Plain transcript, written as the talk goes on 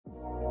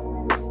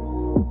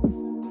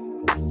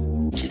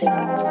Hi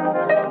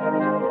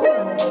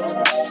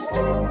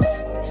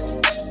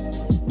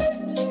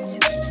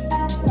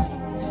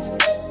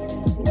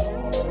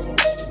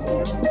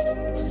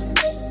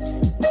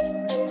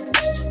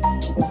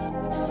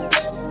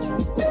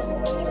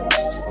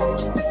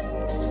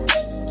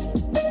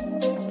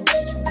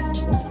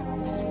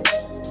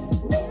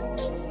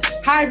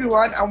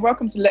everyone, and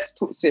welcome to Let's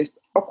Talk Sis,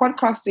 a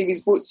podcast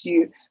series brought to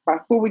you by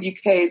Forward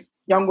UK's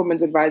Young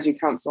Women's Advisory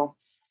Council.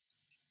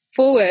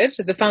 Forward,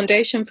 the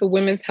Foundation for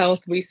Women's Health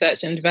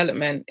Research and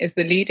Development, is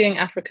the leading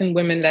African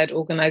women-led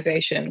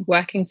organisation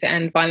working to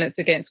end violence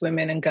against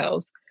women and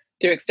girls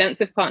through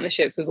extensive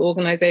partnerships with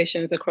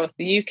organisations across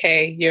the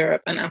UK,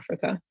 Europe and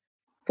Africa.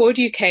 Forward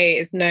UK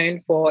is known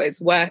for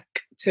its work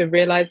to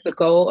realise the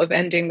goal of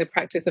ending the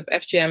practice of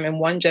FGM in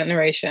one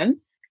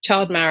generation,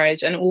 child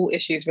marriage and all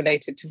issues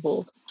related to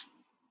VAUG.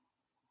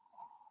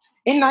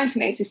 In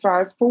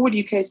 1985, Forward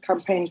UK's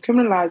campaign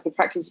criminalised the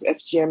practice of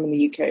FGM in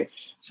the UK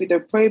through the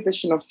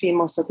Prohibition of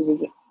Female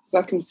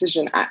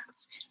Circumcision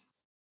Act.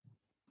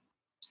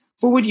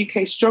 Forward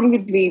UK strongly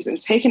believes in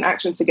taking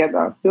action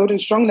together, building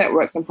strong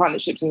networks and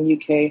partnerships in the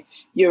UK,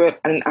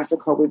 Europe and in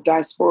Africa with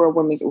diaspora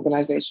women's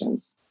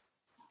organisations.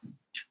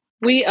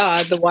 We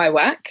are the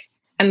YWAC,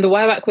 and the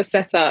YWAC was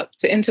set up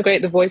to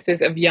integrate the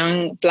voices of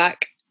young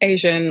Black,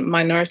 Asian,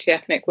 minority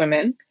ethnic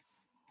women,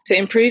 to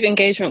improve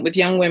engagement with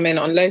young women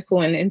on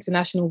local and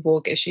international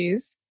VAUG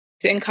issues,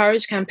 to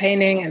encourage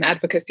campaigning and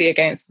advocacy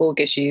against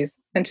VAUG issues,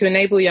 and to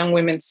enable young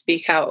women to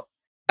speak out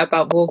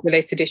about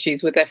VAUG-related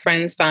issues with their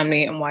friends,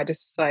 family, and wider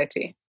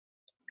society.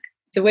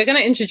 So we're going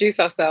to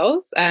introduce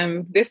ourselves.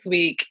 This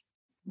week,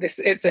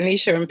 it's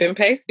Anisha and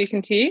Bimpe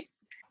speaking to you.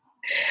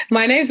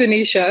 My name's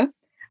Anisha.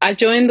 I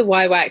joined the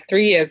YWAC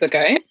 3 years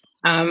ago.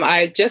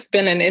 I'd just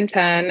been an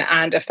intern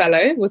and a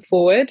fellow with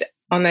Forward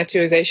on their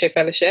Tours Asia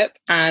Fellowship,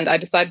 and I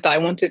decided that I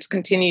wanted to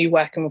continue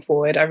working with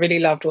Forward. I really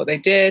loved what they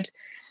did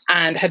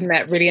and had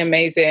met really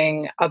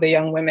amazing other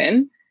young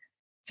women.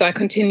 So I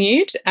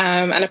continued,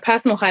 and a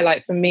personal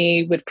highlight for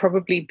me would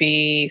probably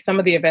be some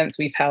of the events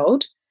we've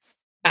held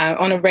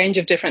on a range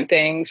of different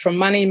things, from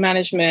money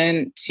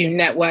management to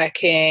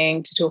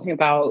networking to talking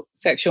about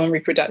sexual and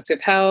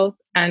reproductive health,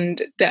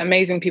 and the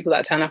amazing people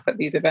that turn up at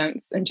these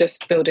events and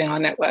just building our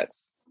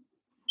networks.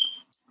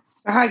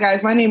 So hi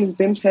guys, my name is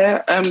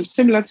Bimpe.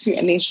 Similar to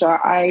Anisha,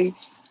 I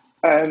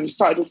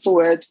started with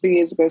Forward 3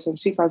 years ago, so in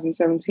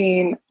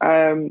 2017.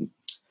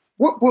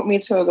 What brought me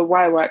to the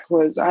YWAC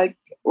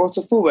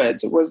to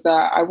Forward was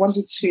that I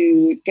wanted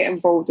to get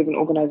involved in an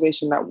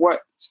organisation that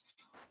worked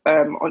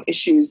on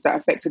issues that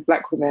affected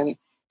Black women.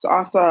 So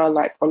after a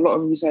lot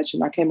of research,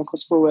 and I came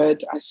across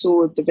Forward, I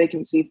saw the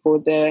vacancy for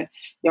their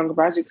Young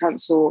Women's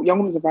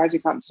Advisory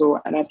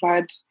Council, and I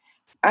applied.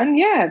 And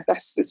yeah,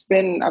 I've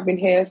been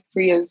here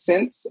 3 years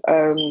since.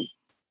 I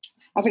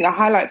think a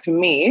highlight for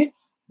me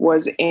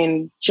was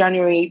in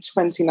January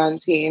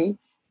 2019,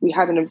 we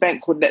had an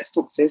event called Let's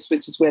Talk Sis,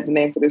 which is where the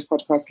name for this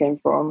podcast came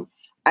from.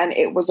 And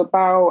it was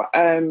about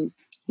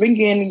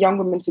bringing young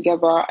women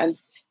together and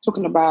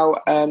talking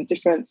about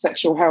different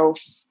sexual health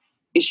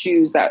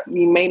issues that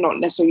we may not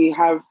necessarily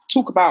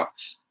talk about,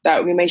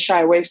 that we may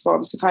shy away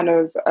from, to kind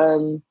of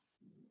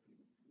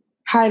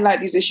highlight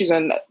these issues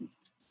and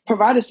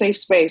provide a safe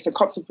space, a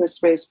comfortable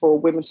space for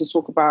women to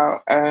talk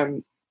about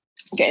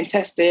getting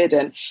tested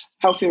and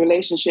healthy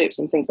relationships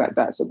and things like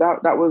that. So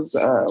that was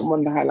one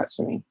of the highlights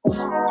for me.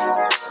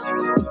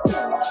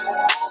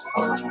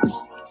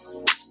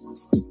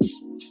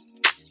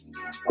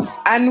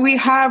 And we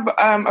have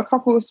a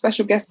couple of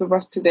special guests with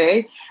us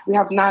today. We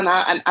have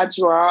Nana and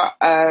Adjoa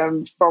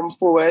from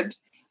Forward.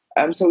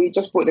 So we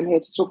just brought them here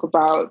to talk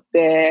about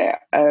their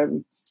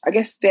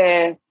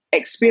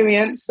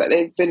experience that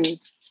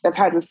they've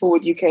had with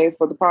Forward UK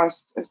for the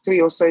past 3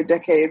 or so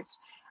decades.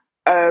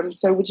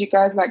 So would you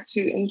guys like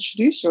to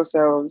introduce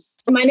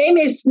yourselves? My name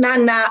is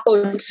Nana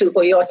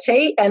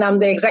Oyote, and I'm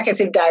the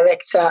Executive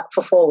Director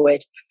for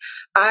Forward.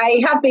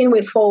 I have been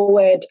with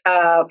Forward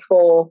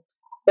for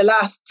the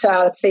last,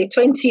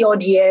 20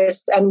 odd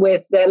years, and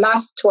with the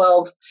last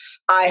 12,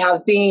 I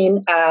have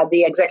been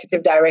the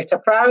Executive Director.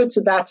 Prior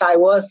to that, I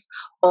was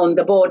on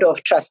the Board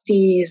of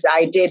Trustees.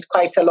 I did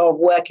quite a lot of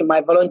work in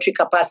my voluntary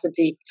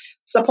capacity,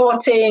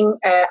 supporting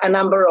a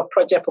number of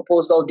project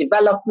proposal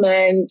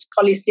development,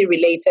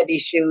 policy-related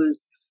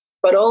issues,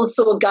 but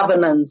also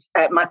governance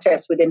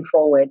matters within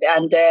Forward.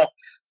 And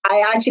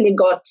I actually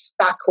got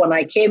stuck when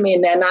I came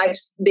in, and I've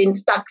been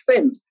stuck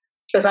since,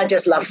 because I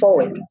just love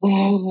Forward.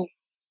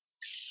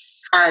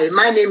 Hi,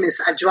 my name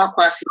is Adjoa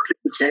Kwasi,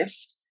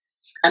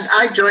 and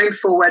I joined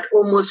Forward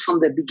almost from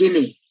the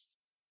beginning.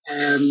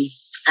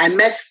 I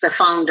met the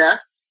founder,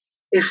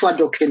 Efua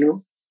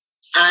Dokeno,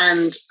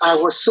 and I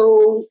was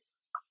so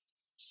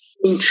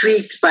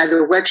intrigued by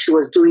the work she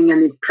was doing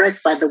and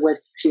impressed by the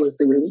work she was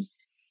doing.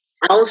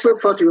 I also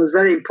thought it was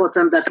very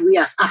important that we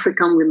as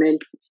African women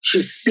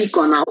should speak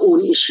on our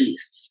own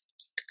issues.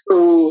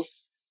 So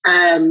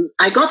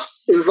I got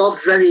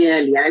involved very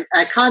early.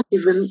 I can't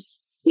even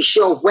be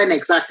sure when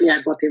exactly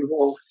I got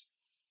involved,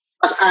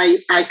 but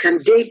I can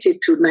date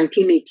it to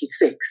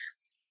 1986.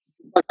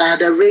 I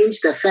had arranged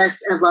the first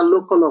ever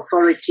local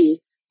authority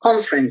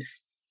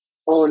conference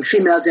on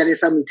female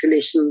genital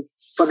mutilation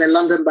for the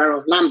London Borough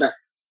of Lambeth.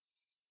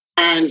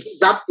 And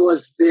that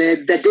was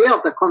the day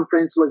of the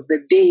conference was the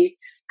day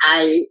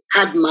I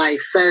had my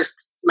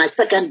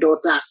second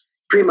daughter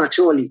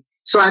prematurely.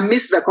 So I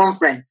missed the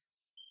conference.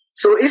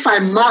 So if I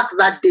mark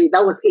that day,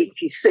 that was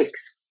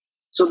 86.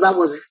 So that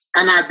was,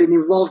 and I've been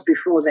involved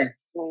before then.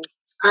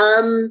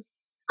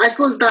 I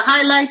suppose the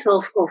highlight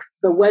of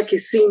the work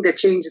is seeing the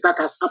change that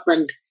has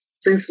happened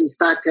since we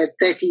started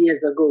 30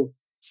 years ago.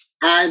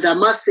 And I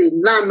must say,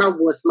 Nana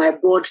was my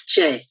board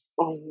chair.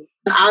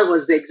 I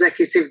was the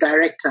executive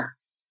director.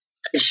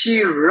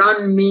 She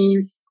ran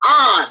me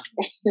hard.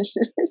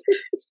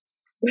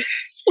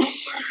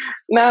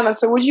 Nana,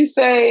 so would you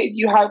say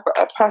you have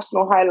a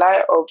personal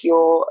highlight of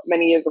your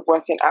many years of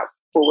working at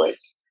Forward?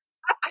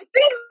 I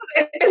think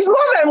it's more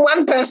than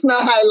one personal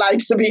highlight,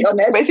 to be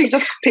honest. But if you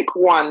just pick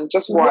one,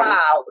 just one.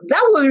 Wow,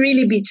 that will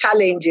really be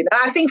challenging.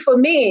 I think for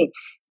me,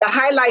 the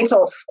highlight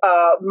of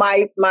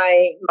my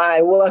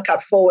work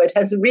at Forward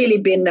has really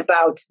been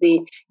about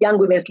the Young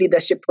Women's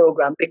Leadership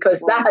Program,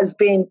 because that has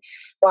been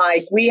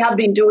like, we have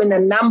been doing a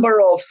number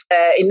of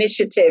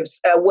initiatives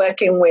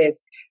working with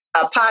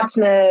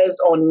partners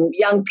on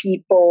young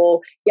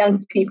people.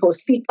 Young People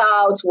Speak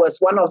Out was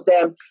one of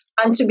them.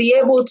 And to be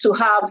able to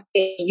have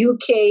a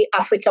UK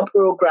Africa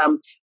program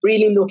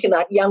really looking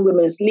at young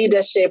women's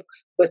leadership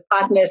with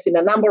partners in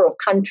a number of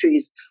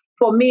countries,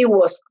 for me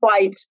was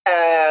quite,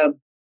 I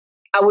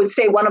would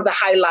say, one of the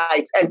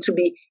highlights. And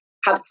to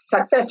have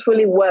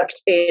successfully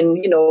worked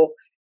in,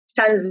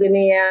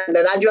 Tanzania, and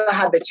then I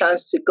had the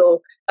chance to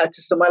go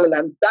to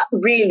Somaliland. That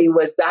really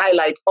was the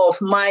highlight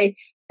of my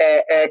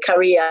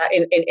career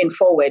in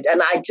Forward.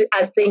 And I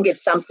think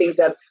it's something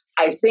that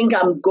I think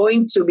I'm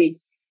going to be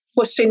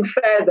pushing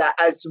further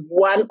as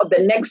one of the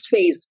next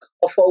phase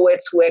of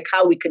Forward's work,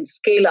 how we can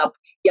scale up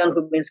young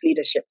women's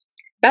leadership.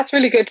 That's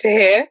really good to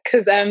hear,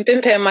 because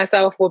Bimpe and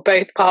myself were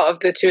both part of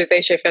the Tours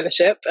Asia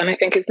Fellowship, and I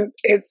think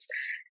it's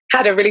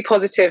had a really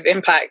positive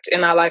impact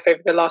in our life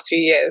over the last few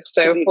years.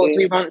 So, of course,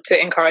 we want to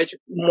encourage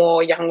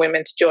more young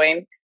women to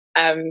join.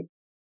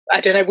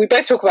 I don't know, we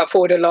both talk about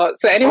Forward a lot,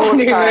 so anyone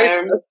who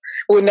knows us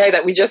will know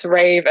that we just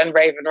rave and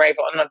rave and rave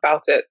on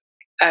about it.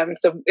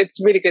 So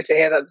it's really good to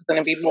hear that there's going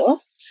to be more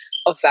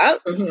of that.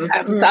 So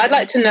I'd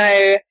like to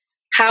know,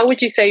 how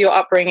would you say your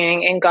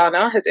upbringing in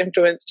Ghana has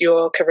influenced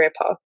your career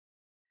path?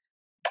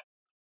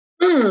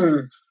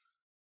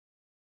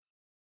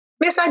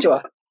 Miss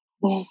Ajua.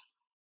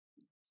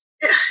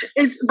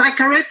 My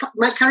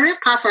career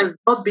path has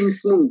not been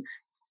smooth.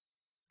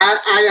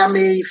 I am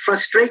a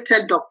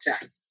frustrated doctor.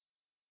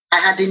 I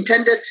had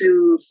intended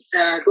to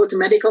go to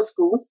medical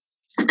school.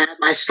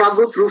 I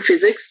struggled through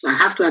physics, I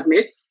have to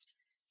admit.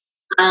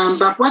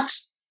 But what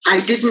I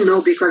didn't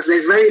know, because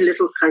there's very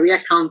little career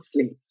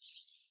counseling,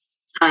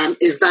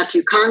 is that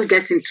you can't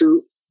get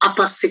into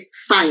upper sixth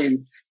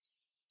science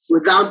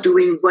without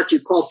doing what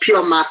you call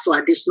pure maths or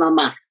additional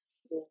maths.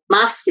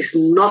 Maths is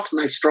not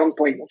my strong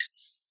point.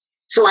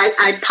 So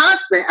I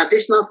passed the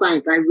additional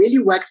science. I really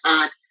worked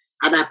hard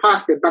and I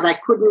passed it, but I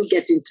couldn't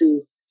get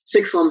into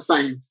sixth form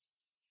science.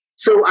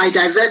 So I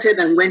diverted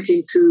and went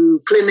into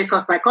clinical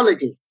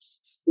psychology,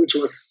 which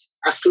was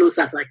as close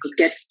as I could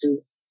get to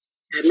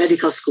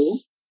medical school.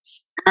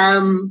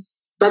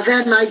 But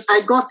then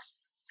I got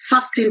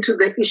sucked into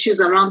the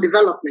issues around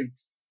development.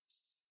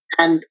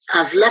 And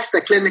I've left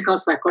the clinical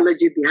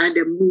psychology behind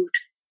and moved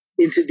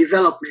into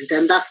development.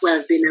 And that's where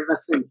I've been ever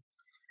since.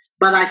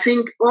 But I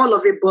think all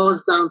of it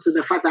boils down to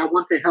the fact that I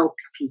want to help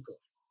people.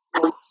 I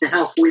want to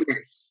help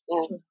women.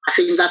 I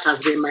think that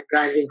has been my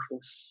driving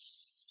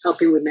force,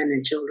 helping women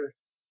and children.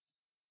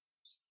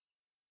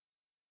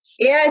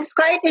 Yeah, it's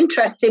quite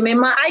interesting.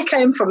 I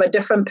came from a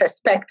different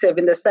perspective,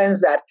 in the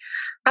sense that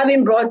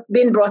having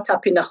been brought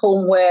up in a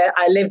home where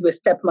I lived with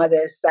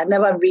stepmothers, I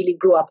never really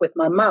grew up with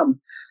my mom.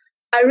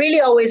 I really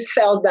always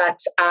felt that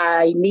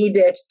I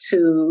needed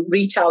to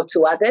reach out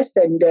to others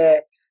and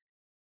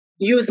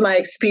use my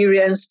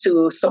experience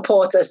to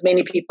support as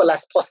many people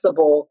as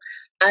possible.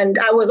 And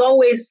I was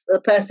always a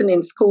person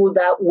in school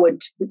that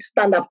would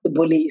stand up to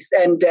bullies.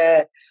 And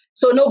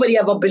so nobody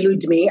ever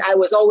bullied me. I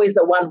was always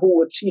the one who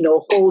would,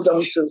 hold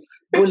on to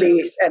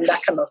bullies and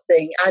that kind of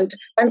thing.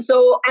 And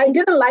so I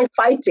didn't like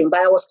fighting,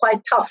 but I was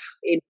quite tough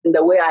in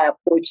the way I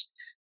approached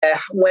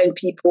when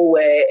people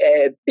were,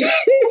 there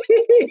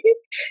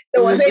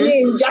was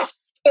any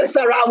injustice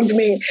around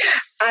me.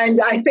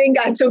 And I think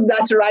I took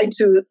that right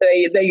to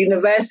the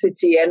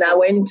university, and I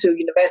went to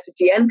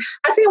university. And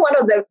I think one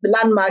of the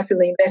landmarks in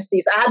the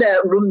universities, I had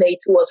a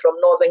roommate who was from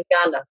Northern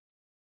Ghana.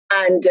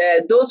 And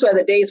those were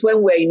the days when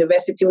we were at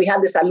university. We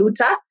had this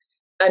aluta,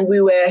 and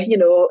we were,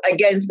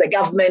 against the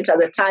government at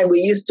the time. We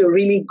used to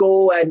really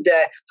go into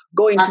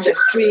the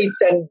streets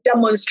and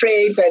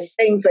demonstrate and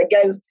things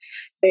against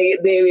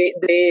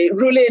the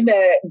ruling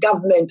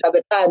government at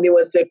the time. It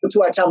was the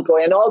Kutua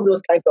Champo and all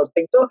those kinds of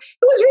things. So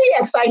it was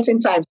really exciting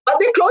times. But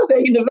they closed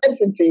the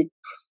university.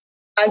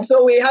 And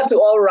so we had to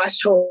all rush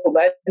home.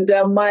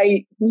 And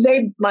my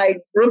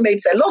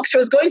roommate said, look, she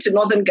was going to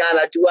Northern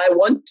Ghana. Do I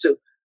want to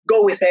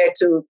go with her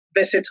to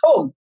visit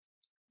home?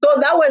 So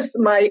that was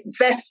my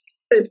first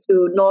trip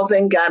to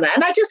Northern Ghana.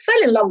 And I just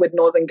fell in love with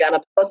Northern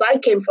Ghana because I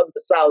came from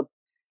the South.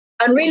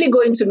 And really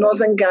going to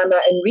Northern Ghana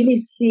and really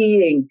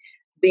seeing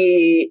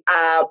the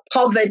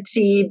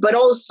poverty, but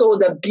also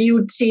the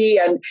beauty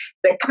and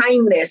the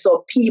kindness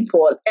of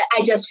people,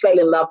 I just fell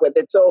in love with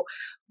it. So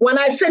when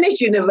I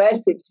finished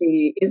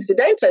university,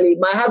 incidentally,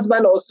 my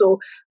husband also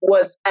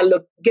was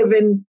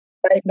given,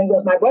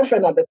 because my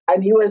boyfriend at the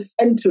time, he was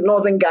sent to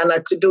Northern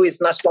Ghana to do his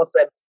national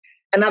service.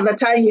 And at the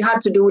time, he had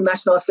to do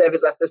national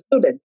service as a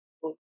student.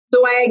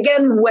 So I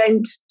again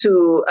went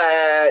to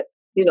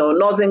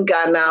Northern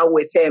Ghana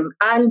with him.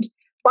 And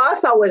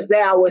whilst I was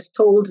there, I was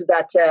told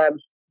that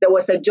there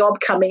was a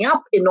job coming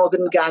up in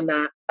Northern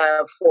Ghana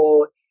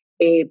for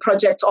a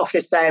project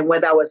officer and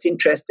whether I was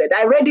interested.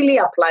 I readily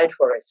applied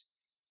for it.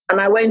 And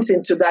I went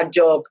into that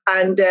job.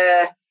 And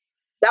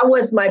that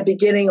was my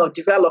beginning of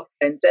development.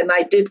 And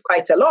I did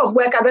quite a lot of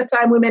work at the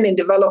time, women in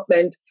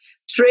development,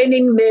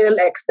 training male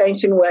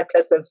extension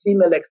workers and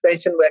female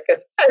extension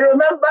workers. I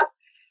remember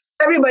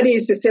everybody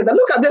used to say that,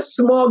 look at this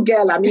small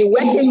girl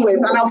working with.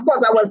 And of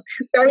course, I was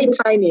very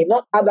tiny,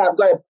 not that I've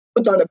got to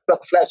put on a bit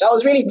of flesh. I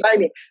was really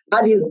tiny. I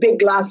had these big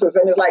glasses.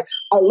 And it's like,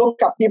 I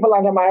look at people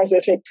under my eyes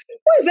and say,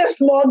 who is this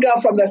small girl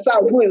from the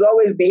South who is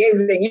always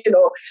behaving,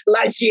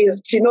 like she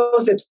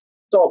knows it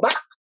all? But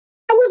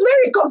I was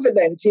very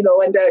confident,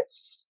 and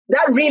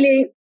that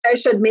really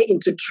ushered me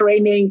into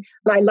training.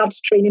 And I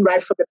loved training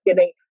right from the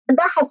beginning. And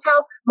that has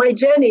how my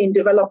journey in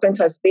development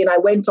has been. I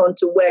went on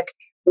to work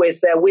with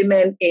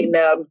women in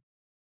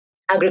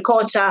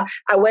agriculture.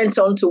 I went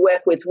on to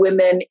work with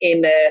women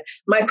in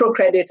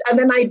microcredit. And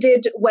then I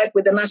did work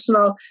with the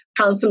National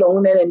Council on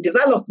Women in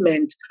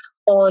Development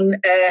on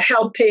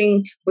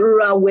helping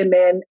rural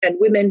women and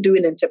women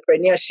doing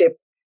entrepreneurship.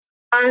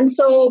 And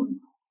so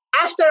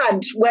after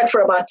I'd worked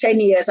for about 10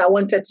 years, I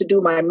wanted to do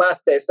my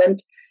master's.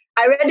 And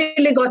I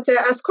readily got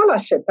a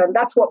scholarship. And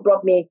that's what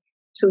brought me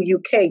to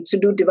UK to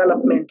do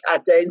development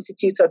at the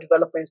Institute of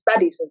Development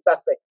Studies in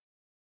Sussex.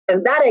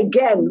 And that,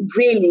 again,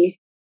 really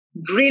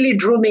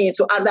drew me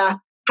into other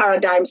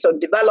paradigms of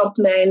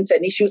development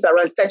and issues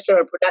around sexual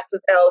and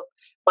reproductive health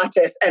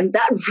matters. And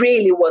that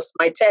really was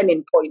my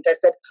turning point. I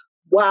said,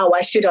 wow,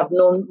 I should have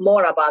known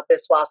more about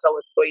this whilst I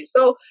was growing.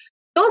 So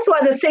those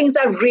were the things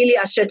that really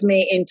ushered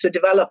me into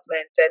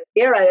development. And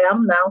here I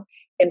am now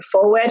in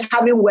Forward,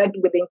 having worked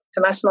with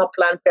International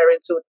Planned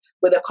Parenthood,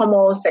 with the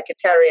Commonwealth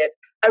Secretariat.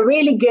 I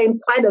really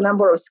gained quite a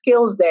number of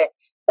skills there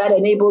that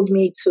enabled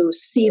me to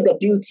see the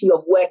beauty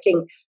of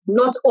working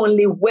not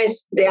only with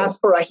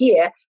diaspora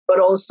here, but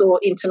also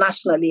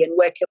internationally and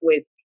working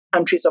with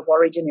countries of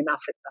origin in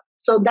Africa.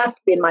 So that's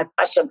been my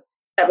passion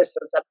ever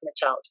since I've been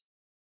a child.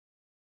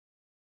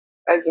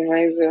 That's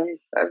amazing.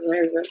 That's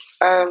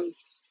amazing.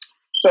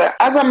 So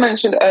as I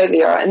mentioned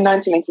earlier, in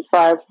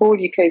 1985, Forward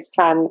UK's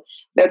plan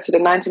led to the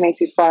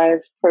 1985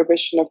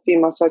 Prohibition of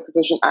Female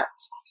Circumcision Act.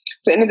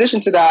 So in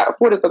addition to that,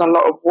 Forward has done a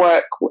lot of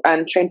work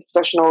and trained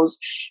professionals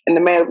in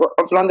the Mayor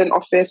of London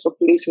Office for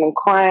Policing and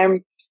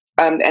Crime,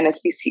 the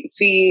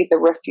NSPCC, the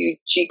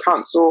Refugee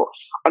Council,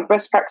 on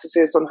best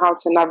practices on how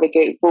to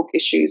navigate vulg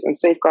issues and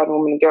safeguard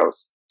women and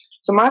girls.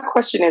 So my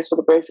question is for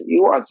the both of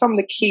you, what are some of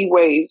the key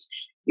ways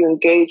you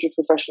engage with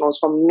professionals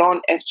from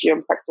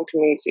non-FGM practicing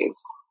communities?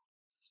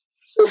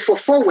 So for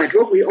Forward,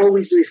 what we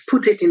always do is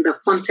put it in the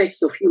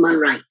context of human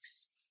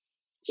rights.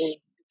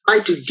 Try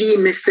to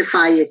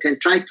demystify it and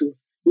try to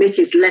make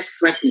it less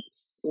threatening.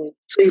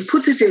 So you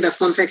put it in the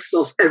context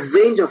of a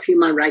range of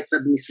human rights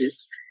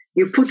abuses.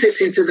 You put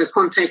it into the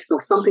context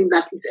of something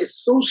that is a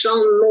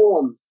social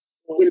norm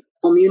in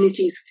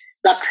communities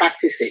that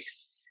practice it.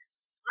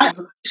 I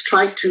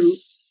try to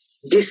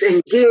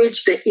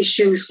disengage the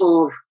issues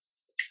of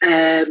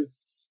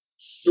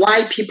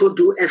why people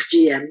do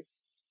FGM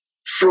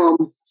from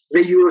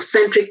the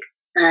Eurocentric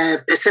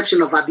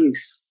perception of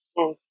abuse,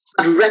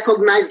 and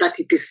recognize that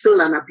it is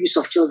still an abuse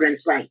of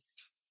children's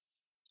rights.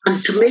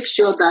 And to make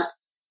sure that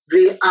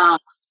they are,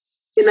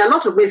 in a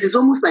lot of ways, it's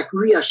almost like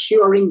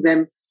reassuring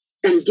them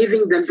and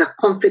giving them the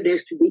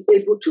confidence to be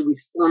able to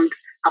respond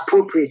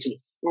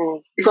appropriately.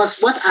 Because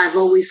what I've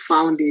always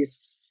found is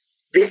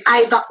they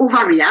either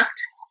overreact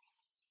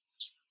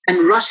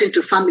and rush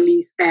into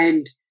families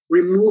and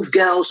remove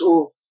girls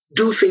or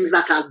do things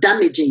that are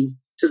damaging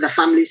to the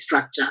family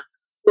structure,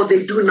 or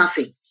they do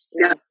nothing.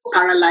 They are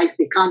paralyzed,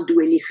 they can't do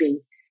anything.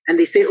 And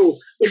they say, oh,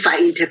 if I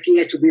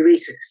interfere, to be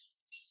racist.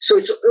 So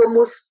it's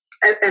almost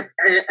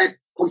a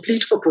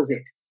complete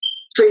opposite.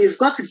 So you've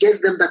got to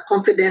give them the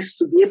confidence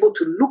to be able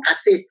to look at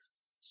it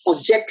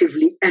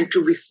objectively and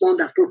to respond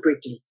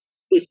appropriately.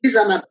 It is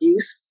an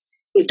abuse.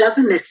 It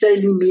doesn't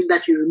necessarily mean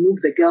that you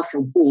remove the girl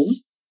from home.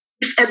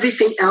 If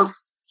everything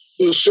else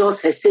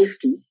ensures her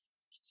safety,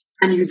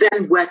 and you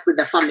then work with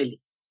the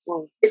family.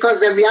 Because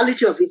the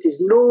reality of it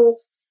is no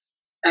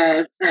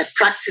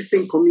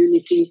practicing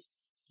community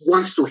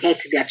wants to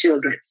hurt their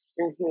children.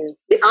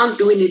 They aren't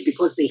doing it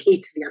because they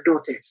hate their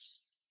daughters.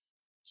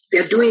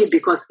 They're doing it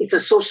because it's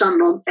a social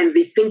norm and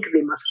they think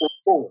they must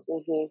conform.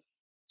 Mm-hmm.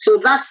 So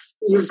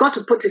you've got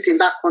to put it in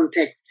that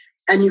context,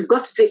 and you've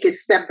got to take it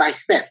step by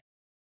step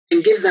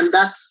and give them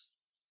that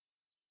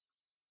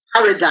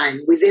paradigm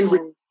within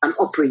which they can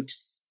operate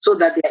so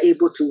that they're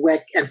able to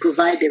work and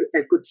provide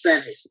a good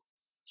service.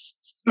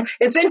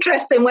 It's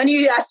interesting when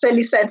you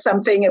actually said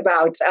something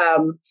about,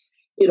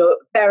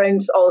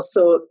 parents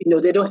also,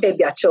 they don't hate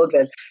their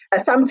children.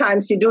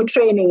 Sometimes you do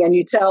training and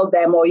you tell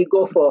them, or you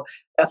go for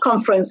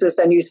conferences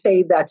and you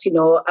say that,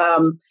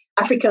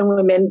 African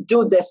women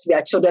do this to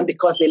their children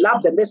because they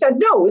love them. They said,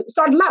 no, it's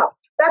not love.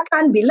 That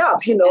can't be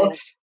love, Yeah.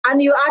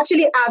 And you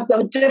actually ask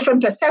the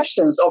different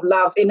perceptions of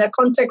love in a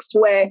context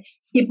where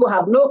people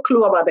have no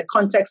clue about the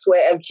context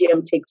where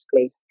FGM takes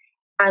place.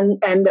 And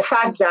the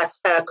fact that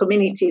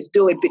communities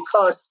do it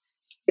because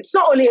it's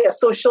not only a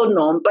social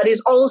norm, but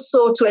it's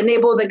also to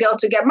enable the girl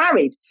to get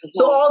married. Mm-hmm.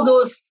 So all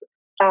those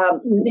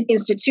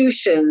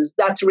institutions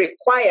that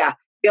require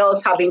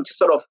girls having to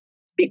sort of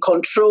be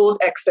controlled,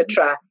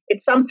 etc.,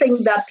 it's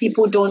something that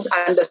people don't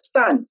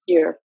understand.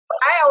 Yeah.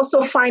 I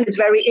also find it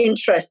very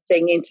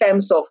interesting in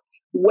terms of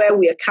where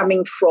we are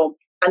coming from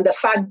and the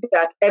fact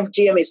that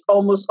FGM is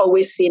almost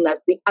always seen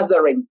as the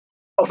othering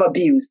of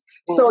abuse.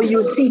 Mm-hmm. So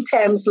you see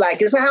terms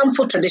like it's a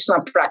harmful traditional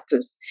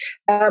practice.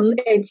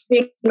 It's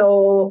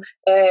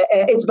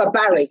it's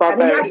barbaric.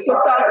 And you ask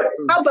yourself,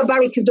 how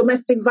barbaric is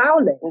domestic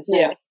violence? Mm-hmm.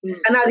 Yeah.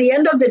 And at the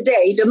end of the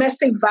day,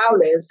 domestic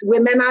violence,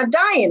 women are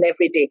dying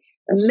every day.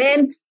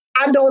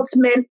 Adult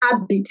men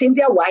are beating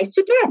their wives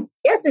to death.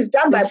 Yes, it's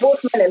done by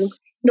both men and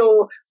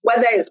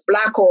whether it's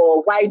black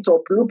or white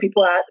or blue,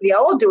 they are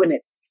all doing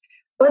it.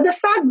 But the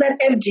fact that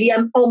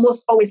FGM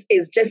almost always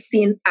is just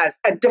seen as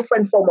a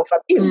different form of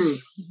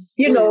abuse,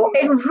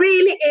 it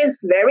really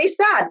is very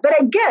sad. But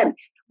again,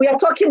 we are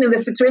talking in the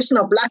situation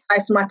of Black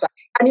Lives Matter,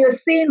 and you're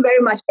seeing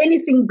very much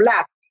anything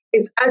black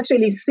is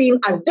actually seen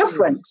as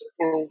different.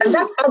 And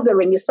that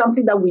othering is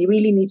something that we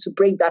really need to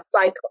break that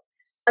cycle.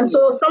 And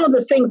so some of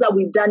the things that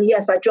we've done,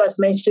 yes, I just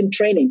mentioned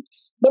training,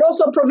 but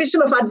also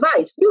provision of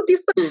advice. You'd be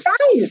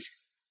surprised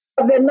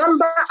at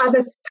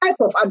the type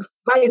of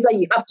advice that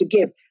you have to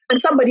give.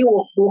 And somebody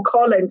will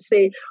call and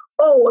say,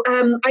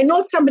 I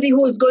know somebody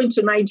who is going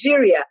to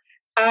Nigeria.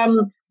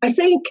 I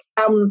think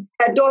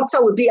her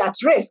daughter would be at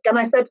risk. And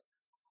I said,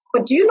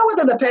 but do you know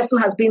whether the person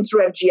has been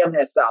through FGM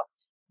herself?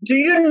 Do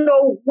you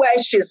know where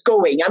she's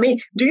going? I mean,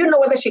 do you know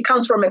whether she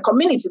comes from a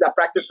community that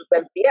practices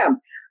FGM?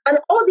 And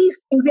all these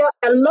things, there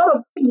are a lot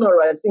of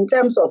ignorance in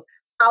terms of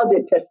how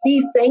they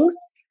perceive things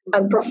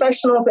and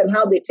professionals and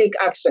how they take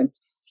action.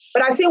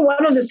 But I think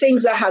one of the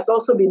things that has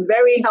also been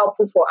very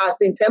helpful for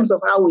us in terms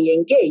of how we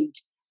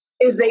engage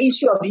is the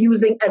issue of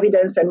using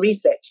evidence and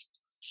research.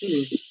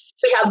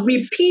 We have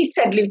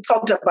repeatedly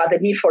talked about the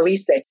need for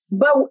research.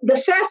 But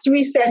the first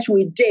research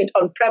we did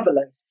on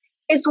prevalence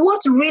is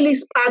what really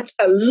sparked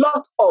a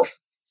lot of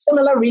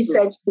similar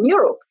research in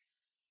Europe.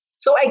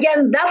 So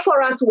again, that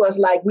for us was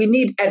like, we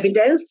need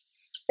evidence.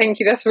 Thank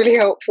you. That's really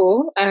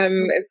helpful.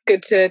 It's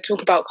good to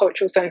talk about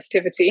cultural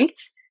sensitivity,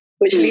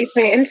 which leads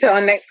me into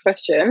our next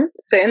question.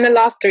 So in the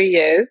last 3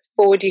 years,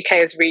 Forward UK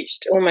has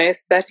reached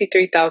almost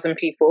 33,000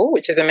 people,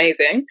 which is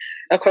amazing,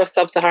 across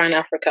sub-Saharan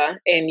Africa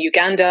in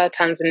Uganda,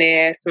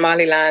 Tanzania,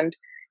 Somaliland,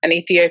 and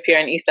Ethiopia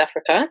in East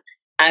Africa,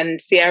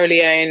 and Sierra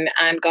Leone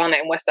and Ghana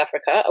in West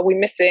Africa. Are we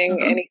missing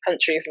any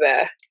countries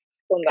there?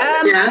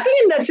 I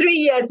think in the 3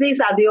 years,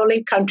 these are the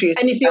only countries.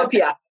 And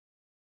Ethiopia.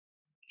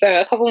 So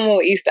a couple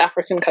more East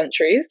African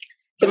countries.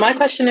 So my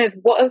question is,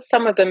 what are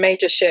some of the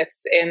major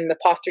shifts in the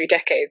past 3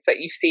 decades that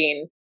you've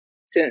seen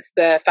since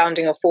the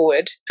founding of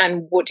Forward?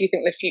 And what do you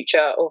think the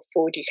future of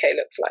Forward UK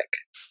looks like?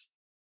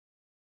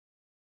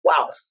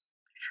 Wow.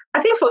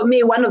 I think for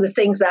me, one of the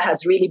things that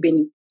has really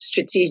been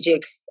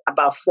strategic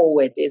about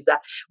Forward is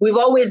that we've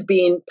always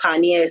been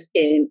pioneers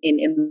in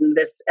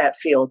this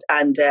field.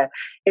 And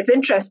it's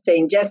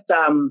interesting, just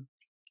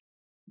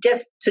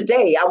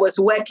today, I was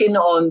working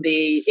on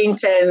the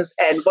interns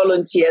and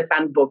volunteers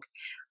handbook.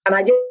 And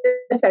I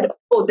just said,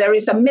 there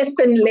is a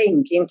missing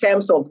link in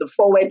terms of the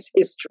Forward's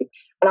history.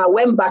 And I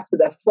went back to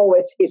the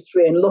Forward's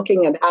history and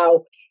looking at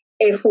how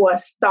IFWA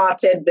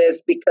started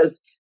this, because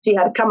she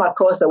had come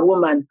across a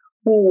woman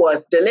who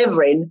was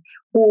delivering,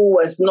 who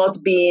was not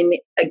being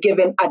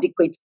given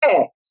adequate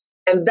care.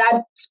 And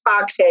that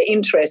sparked her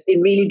interest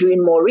in really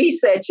doing more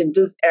research in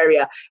this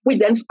area, which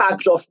then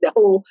sparked off the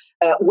whole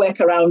work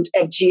around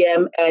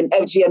FGM and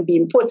FGM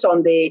being put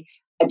on the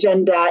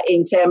agenda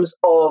in terms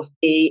of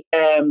the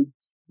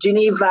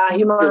Geneva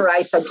Human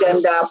Rights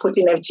Agenda,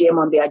 putting FGM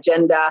on the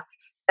agenda,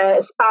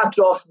 sparked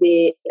off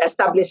the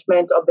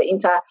establishment of the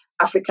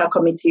Inter-Africa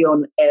Committee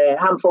on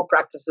Harmful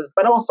Practices,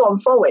 but also on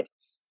Forward.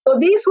 So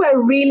these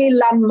were really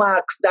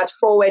landmarks that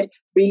Forward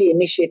really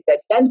initiated.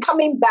 Then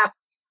coming back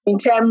in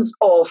terms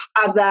of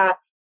other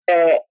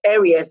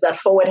areas that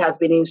Forward has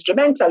been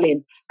instrumental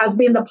in, has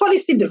been the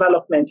policy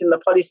development in the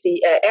policy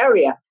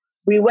area.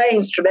 We were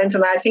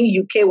instrumental, and I think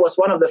UK was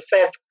one of the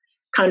first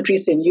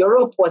countries in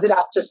Europe, was it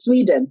after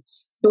Sweden,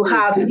 to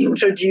have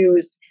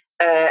introduced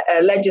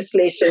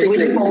legislation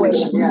which Forward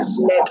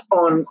led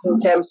on in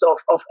terms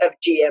of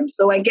FGM.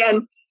 So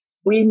again,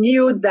 we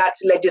knew that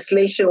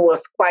legislation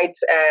was quite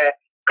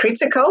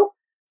critical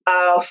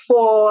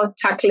for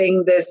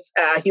tackling this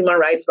human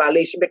rights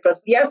violation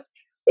because, yes,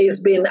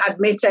 it's been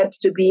admitted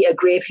to be a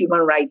grave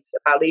human rights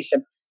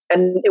violation.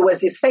 And it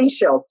was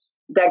essential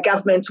that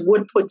governments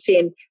would put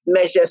in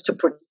measures to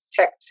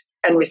protect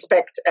and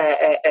respect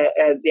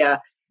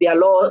their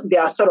law,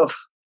 their sort of,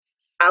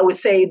 I would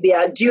say,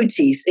 their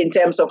duties in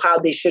terms of how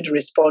they should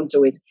respond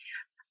to it.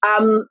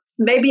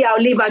 Maybe I'll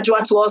leave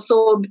Ajua to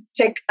also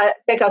take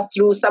us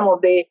through some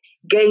of the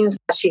gains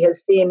that she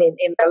has seen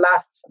in the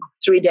last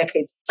 3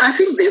 decades. I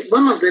think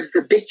one of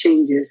the big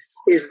changes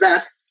is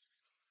that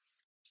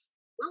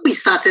when we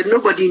started,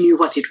 nobody knew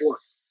what it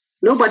was.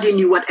 Nobody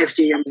knew what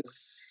FGM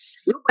was.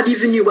 Nobody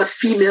even knew what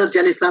female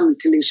genital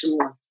mutilation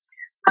was.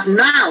 But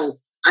now,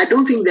 I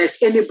don't think there's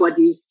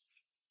anybody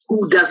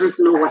who doesn't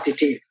know what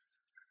it is.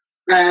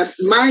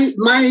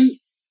 My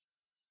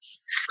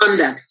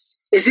standard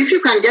is if you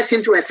can get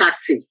into a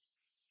taxi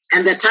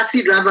and the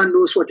taxi driver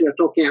knows what you're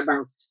talking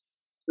about,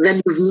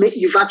 then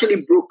you've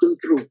actually broken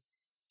through.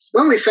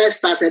 When we first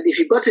started, if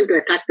you got into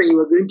a taxi and you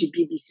were going to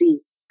BBC,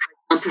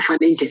 for an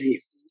interview,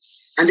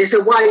 and they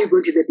said, "Why are you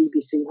going to the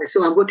BBC?" I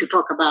said, "I'm going to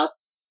talk about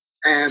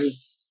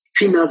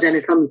female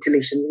genital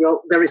mutilation."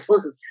 The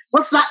response is,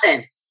 "What's that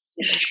then?"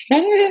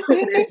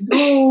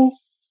 There's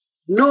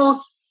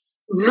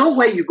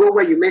nowhere you go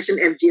where you mention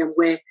FGM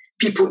where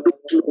people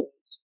don't know.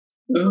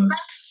 So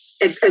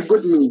that's a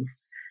good move.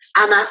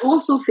 And I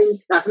also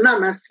think, as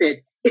Nana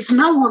said, it's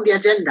now on the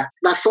agenda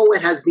that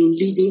Forward has been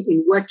leading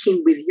in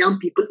working with young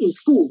people in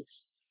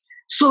schools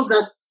so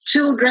that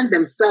children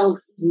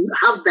themselves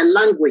have the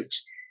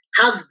language,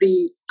 have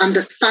the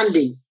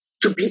understanding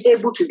to be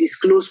able to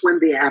disclose when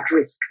they are at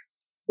risk,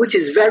 which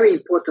is very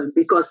important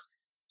because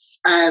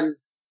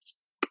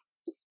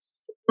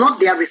not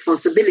their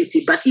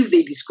responsibility, but if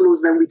they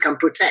disclose, then we can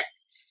protect.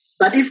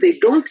 But if they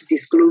don't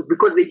disclose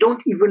because they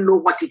don't even know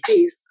what it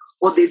is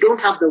or they don't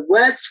have the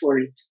words for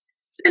it,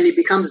 then it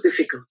becomes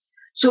difficult.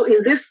 So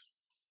in this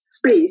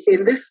space,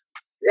 in this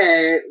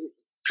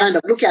kind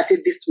of look at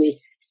it this way,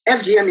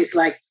 FGM is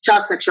like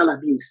child sexual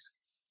abuse.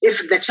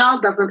 If the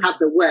child doesn't have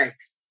the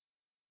words,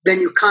 then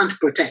you can't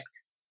protect.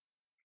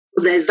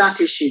 So there's that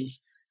issue.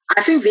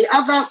 I think the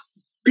other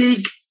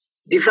big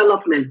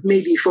development,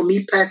 maybe for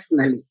me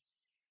personally,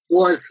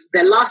 was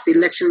the last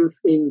elections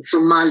in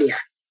Somaliland,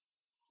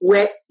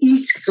 where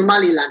each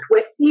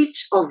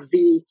of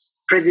the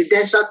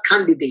presidential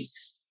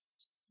candidates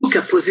took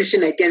a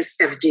position against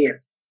FGM.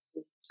 I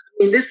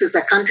mean, this is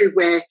a country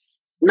where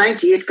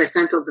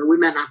 98% of the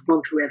women have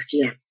gone through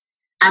FGM,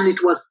 and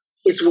it was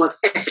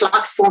a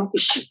platform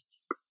issue.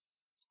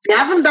 They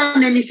haven't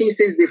done anything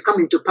since they've come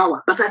into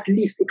power, but at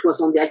least it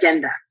was on the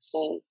agenda.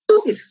 So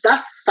it's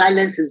that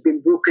silence has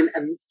been broken,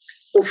 and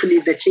hopefully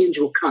the change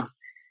will come.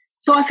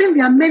 So I think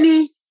there are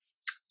many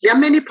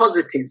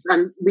positives,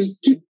 and we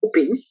keep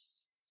hoping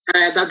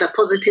that the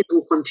positives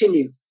will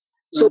continue.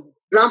 So,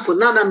 for example,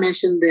 Nana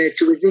mentioned the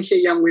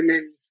Tuwezeshe Young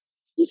Women's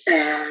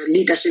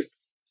leadership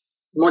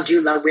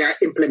module that we are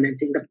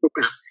implementing, the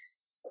program.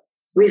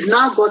 We've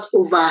now got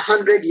over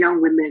 100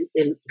 young women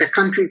in the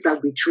countries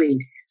that we train.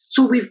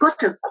 So we've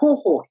got a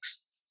cohort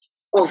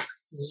of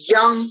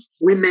young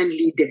women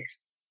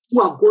leaders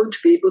who are going to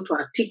be able to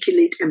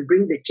articulate and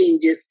bring the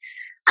changes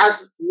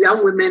as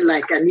young women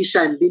like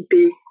Anisha and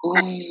Bimpe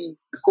and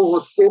the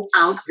cohorts go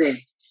out there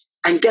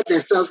and get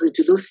themselves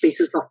into those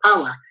spaces of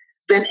power.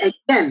 Then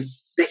again,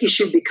 the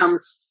issue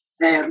becomes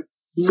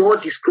more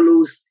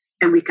disclosed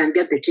and we can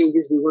get the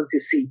changes we want to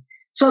see.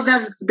 So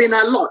there's been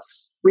a lot.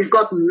 We've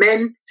got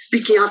men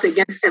speaking out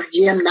against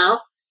FGM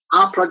now.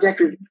 Our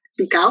project is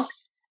Speak Out.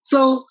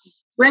 So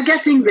we're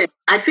getting there.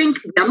 I think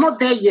we're not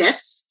there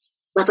yet,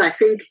 but I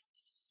think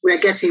we're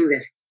getting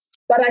there.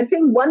 But I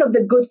think one of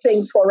the good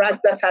things for us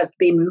that has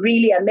been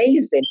really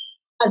amazing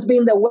has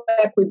been the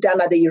work we've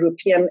done at the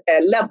European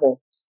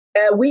level.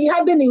 We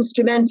have been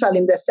instrumental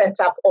in the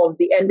setup of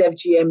the End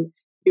FGM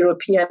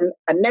European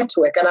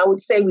network. And I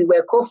would say we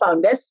were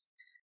co-founders,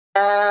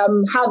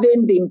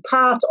 having been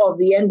part of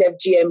the End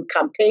FGM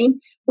campaign,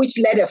 which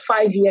led a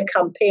 5-year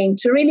campaign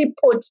to really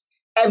put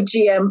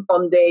FGM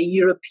on the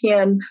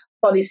European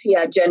policy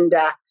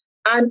agenda.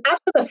 And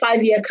after the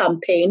 5-year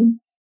campaign,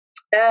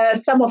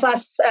 some of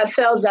us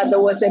felt that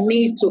there was a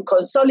need to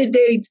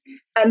consolidate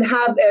and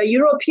have a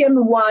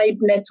European-wide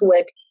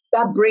network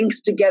that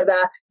brings together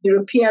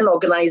European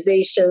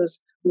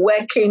organizations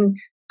working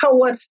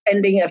towards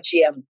ending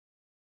FGM.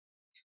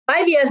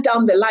 5 years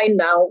down the line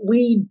now,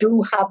 we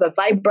do have a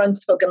vibrant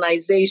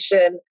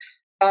organization.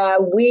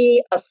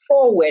 We, as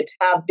Forward,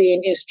 have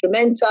been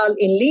instrumental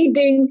in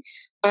leading.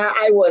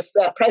 I was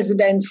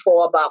president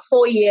for about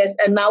 4 years,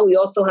 and now we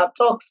also have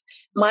talks.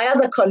 My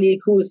other colleague,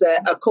 who's a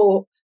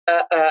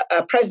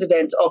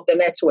president of the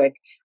network.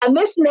 And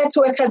this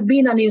network has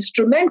been an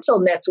instrumental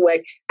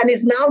network and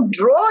is now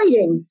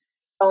drawing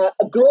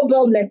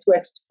global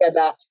networks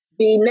together.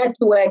 The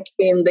network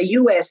in the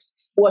US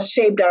was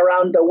shaped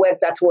around the work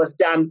that was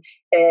done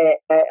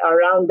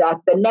around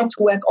that. The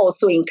network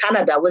also in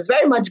Canada was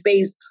very much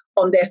based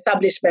on the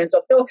establishment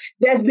of. So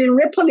there's been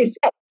ripple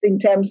effects in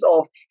terms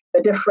of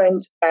the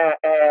different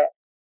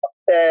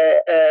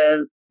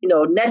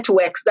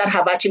networks that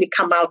have actually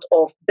come out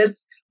of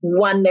this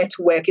one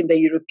network in the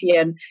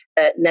European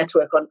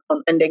network on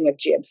ending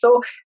FGM.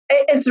 So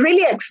it's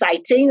really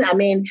exciting. I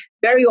mean,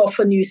 very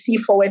often you see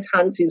Forward's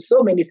hands in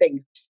so many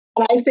things.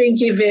 And I think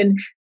even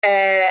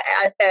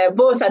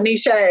both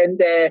Anisha and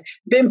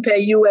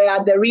Bimpe, you were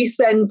at the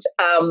recent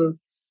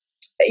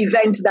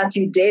event that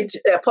you did,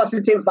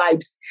 Positive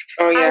Vibes.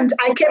 Oh, yeah. And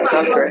I came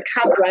across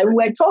Kadra and we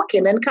were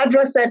talking, and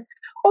Kadra said,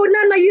 "Oh,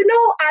 Nana,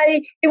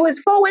 it was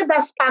Forward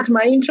that sparked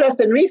my interest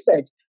in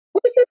research."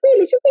 We said,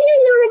 "Really?" She said, "Yeah,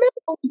 you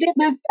remember we did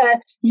this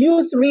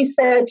youth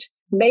research,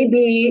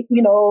 maybe,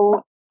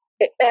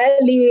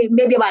 early,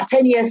 maybe about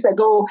 10 years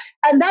ago.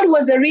 And that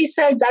was a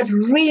research that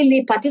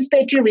really,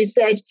 participatory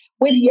research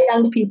with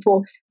young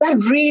people,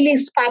 that really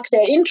sparked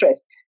their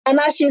interest." And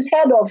as she's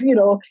head of,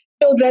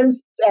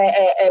 children's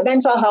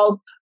mental health,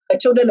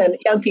 children and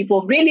young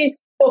people, really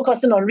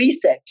focusing on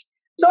research.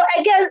 So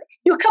again,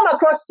 you come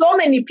across so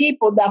many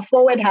people that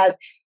Forward has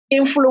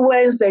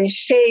influenced and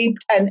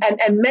shaped and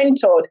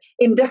mentored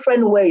in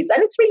different ways.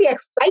 And it's really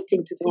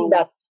exciting to see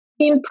that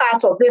being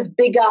part of this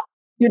bigger,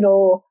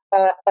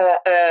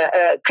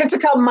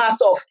 critical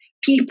mass of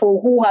people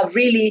who have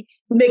really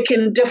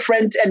making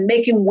different and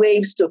making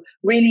waves to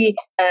really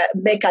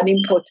make an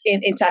input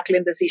in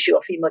tackling this issue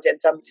of female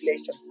genital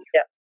mutilation.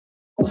 Yeah.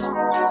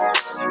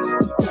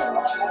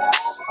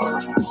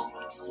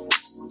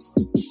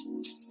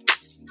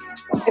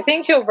 I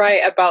think you're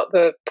right about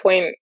the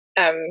point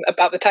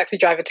about the taxi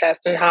driver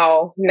test and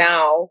how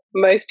now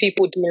most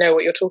people do know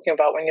what you're talking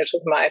about when you're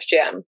talking about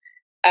FGM.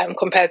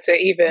 Compared to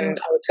even,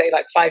 I would say,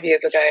 like 5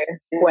 years ago,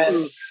 when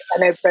I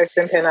know both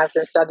Bimpe and I have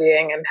been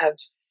studying and have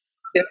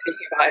been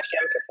speaking about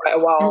FGM for quite a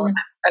while.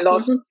 A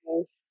lot of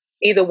people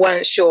either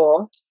weren't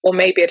sure or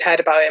maybe had heard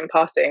about it in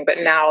passing, but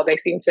now they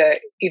seem to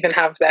even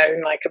have their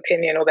own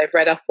opinion, or they've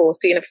read up or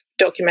seen a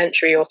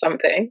documentary or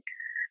something.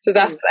 So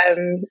that's,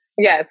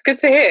 it's good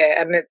to hear.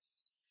 And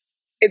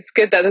it's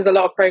good that there's a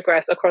lot of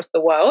progress across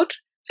the world.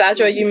 So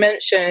Adjoa, you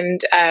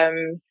mentioned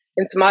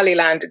in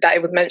Somaliland that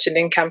it was mentioned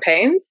in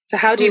campaigns. So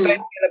how do you both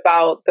feel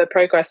about the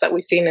progress that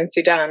we've seen in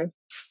Sudan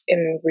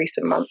in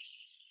recent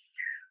months?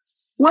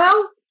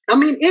 Well, I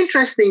mean,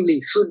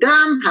 interestingly,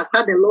 Sudan has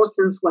had a law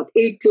since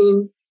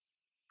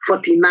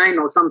 1849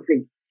 or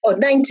something. Oh,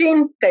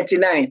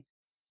 1939.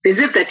 Is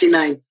it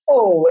 39?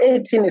 Oh,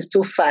 18 is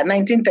too far.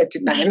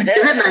 1939. Is it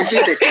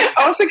 1939?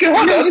 I was thinking,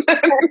 hold on.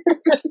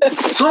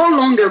 So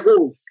long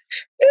ago.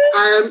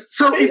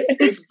 So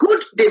it's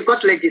good they've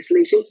got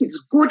legislation. It's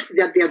good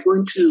that they are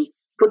going to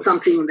put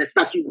something on the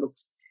statute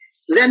books.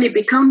 Then it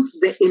becomes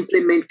the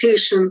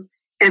implementation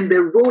and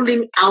the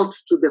rolling out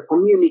to the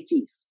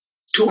communities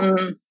to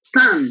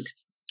understand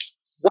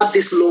what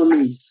this law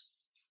means.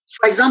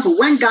 For example,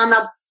 when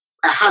Ghana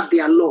had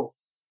their law,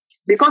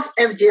 because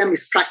FGM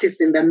is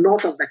practiced in the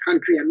north of the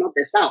country and not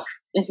the south,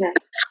 the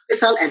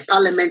capital and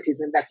parliament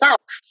is in the south.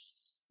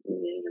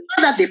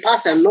 Now that they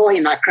pass a law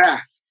in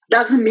Accra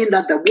doesn't mean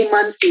that the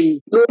woman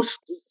knows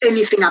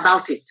anything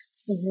about it.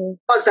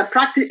 Because the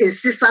practice in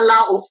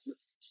Sisala,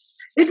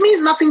 it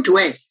means nothing to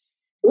her.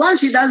 Once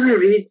she doesn't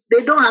read,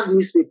 they don't have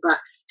newspaper.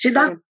 She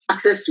doesn't have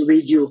access to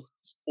radio.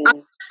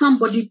 And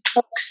somebody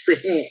talks to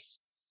her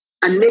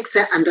and makes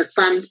her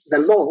understand the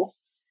law,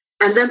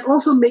 and then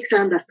also makes her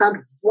understand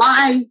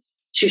why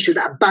she should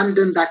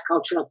abandon that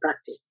cultural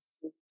practice.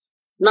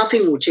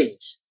 Nothing will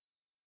change.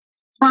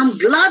 So I'm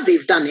glad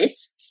they've done it.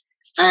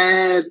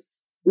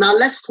 Now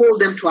let's hold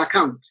them to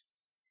account.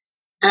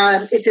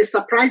 It is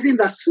surprising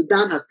that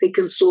Sudan has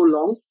taken so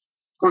long,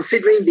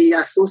 considering they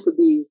are supposed to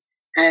be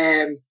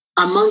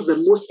among the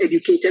most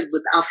educated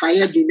with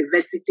Al-Fayed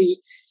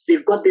University.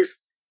 They've got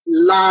this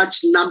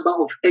large number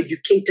of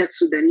educated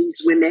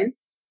Sudanese women.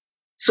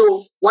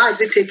 So why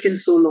is it taking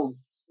so long?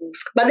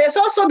 But there's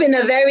also been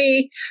a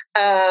very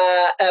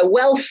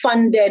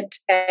well-funded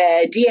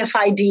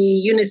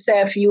DFID,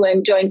 UNICEF,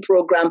 UN joint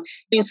program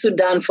in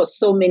Sudan for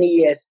so many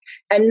years.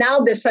 And now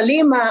the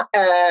Salima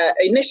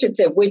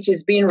initiative, which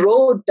is being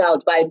rolled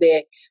out by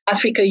the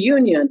Africa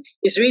Union,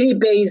 is really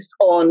based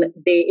on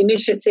the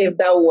initiative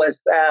that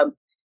was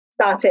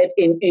started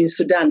in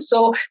Sudan.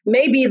 So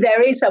maybe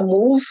there is a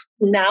move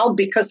now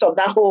because of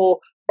that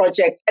whole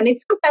project. And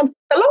it's sometimes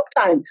a long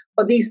time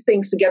for these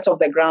things to get off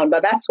the ground,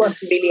 but that's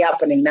what's really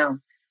happening now.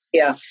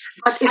 Yeah.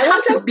 But it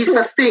has to be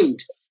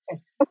sustained.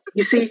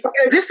 You see,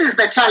 this is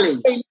the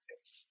challenge.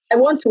 I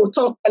want to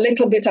talk a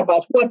little bit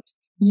about what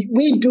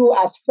we do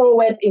as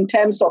Forward in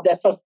terms of the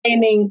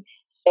sustaining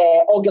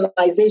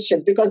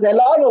organizations, because a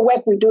lot of the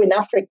work we do in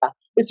Africa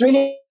is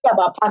really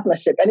about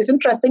partnership. And it's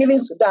interesting, even in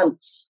Sudan,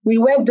 we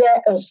worked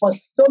there for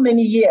so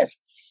many years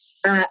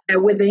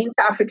with the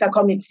Inter-Africa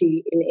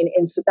Committee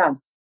in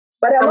Sudan.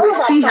 But a lot of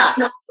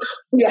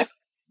yes.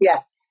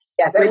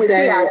 And we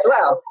see as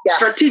well. Yeah.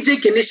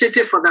 Strategic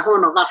Initiative for the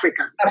Horn of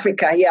Africa.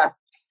 Africa, yeah.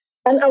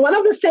 And one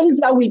of the things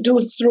that we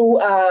do through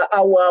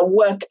our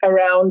work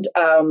around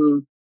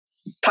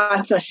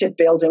partnership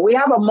building. We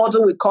have a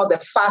model we call the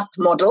FAST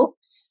model.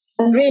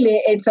 And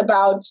really, it's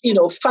about,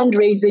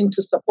 fundraising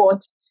to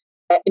support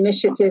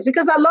initiatives,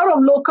 because a lot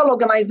of local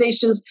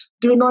organizations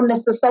do not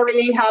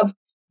necessarily have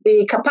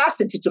the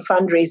capacity to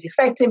fundraise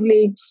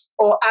effectively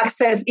or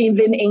access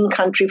even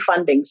in-country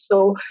funding.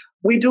 So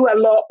we do a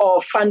lot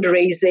of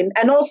fundraising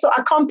and also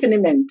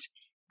accompaniment.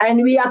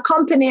 And we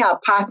accompany our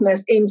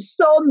partners in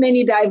so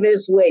many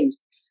diverse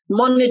ways: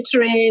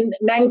 monitoring,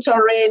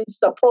 mentoring,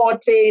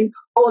 supporting,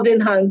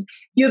 holding hands.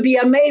 You'll be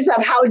amazed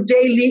at how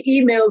daily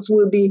emails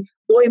will be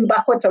going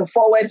backwards and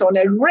forwards on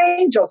a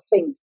range of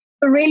things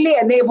to really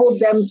enable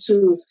them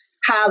to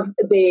have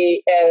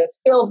the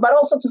skills, but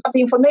also to have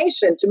the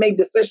information to make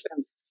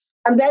decisions.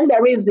 And then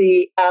there is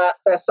the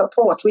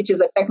support, which is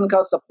the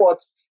technical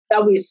support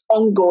that is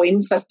ongoing,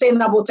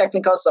 sustainable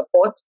technical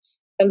support.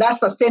 And that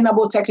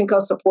sustainable technical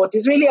support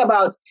is really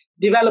about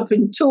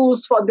developing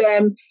tools for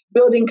them,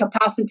 building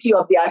capacity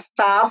of their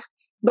staff,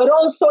 but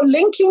also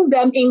linking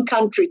them in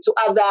country to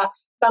other,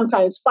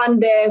 sometimes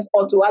funders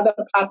or to other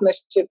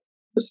partnerships to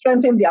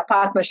strengthen their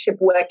partnership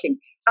working.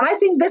 And I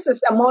think this is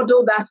a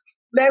model that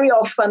very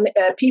often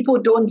people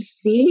don't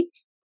see,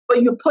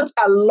 but you put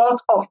a lot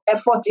of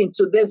effort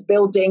into this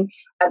building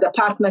the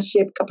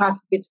partnership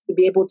capacity to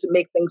be able to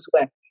make things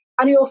work.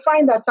 And you'll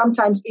find that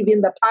sometimes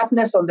even the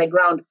partners on the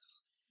ground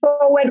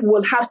Forward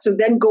will have to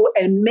then go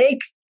and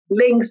make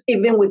links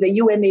even with the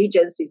UN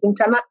agencies. In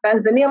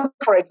Tanzania,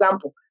 for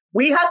example,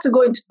 we had to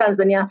go into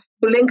Tanzania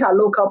to link our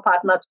local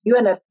partner to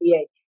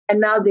UNFPA,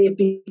 and now they've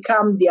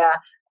become their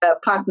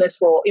partners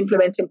for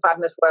implementing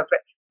partners for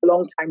a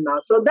long time now.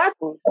 So that's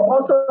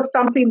also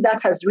something that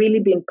has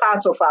really been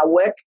part of our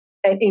work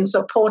and in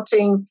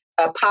supporting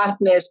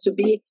partners to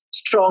be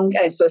strong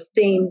and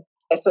sustain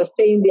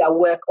their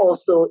work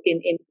also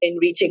in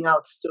reaching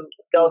out to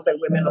girls and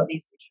women on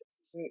these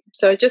issues.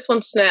 So I just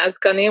wanted to know, as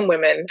Ghanaian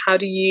women, how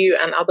do you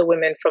and other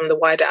women from the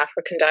wider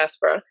African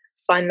diaspora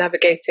find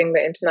navigating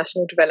the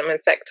international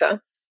development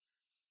sector?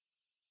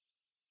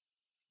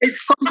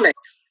 It's complex.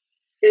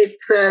 It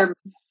can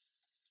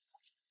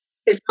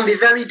be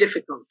very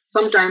difficult.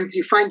 Sometimes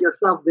you find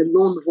yourself the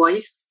lone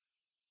voice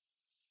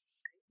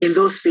in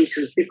those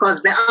spaces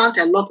because there aren't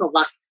a lot of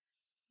us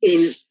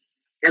in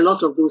a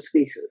lot of those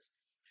spaces.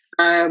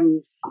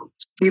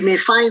 You may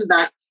find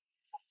that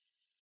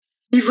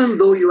even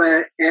though you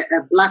are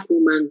a Black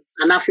woman,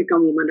 an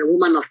African woman, a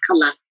woman of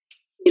color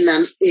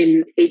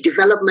in a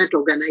development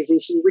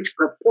organization which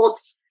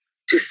purports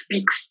to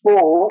speak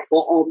for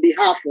or on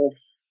behalf of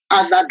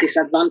other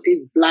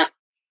disadvantaged Black,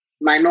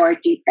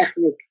 minority,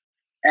 ethnic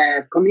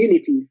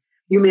communities,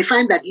 you may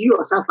find that you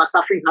yourself are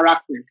suffering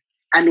harassment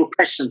and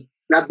oppression.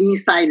 You are being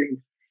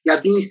silenced. You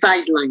are being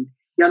sidelined.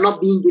 You are not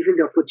being given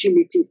the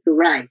opportunities to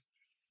rise.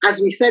 As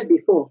we said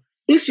before,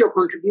 if your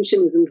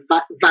contribution isn't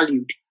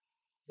valued,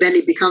 then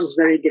it becomes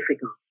very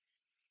difficult.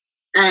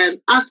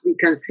 And as we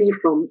can see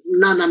from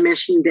Nana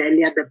mentioned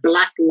earlier, the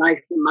Black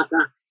Lives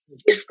Matter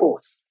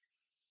discourse,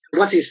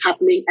 what is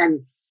happening and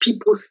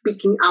people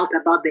speaking out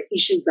about the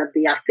issues that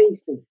they are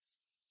facing,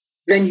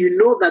 then you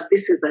know that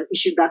this is an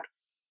issue that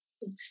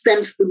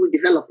stems through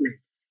development.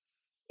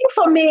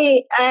 For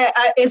me,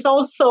 it's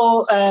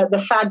also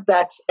the fact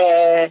that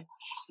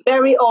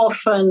very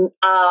often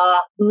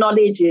our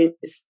knowledge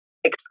is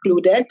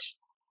excluded.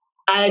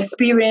 Our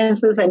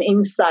experiences and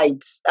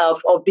insights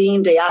of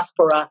being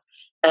diaspora,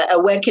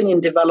 working in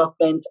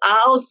development, are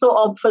also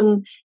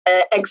often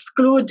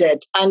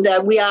excluded. And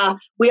we are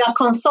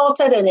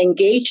consulted and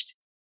engaged,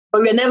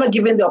 but we're never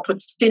given the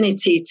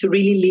opportunity to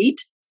really lead.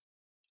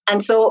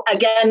 And so,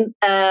 again,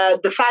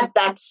 the fact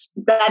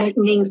that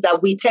means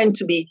that we tend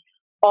to be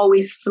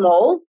always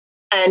small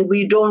and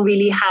we don't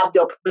really have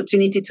the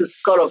opportunity to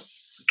sort of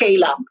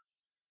scale up.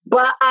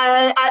 But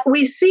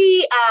we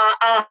see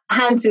our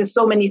hands in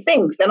so many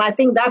things. And I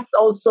think that's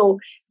also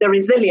the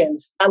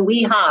resilience that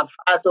we have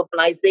as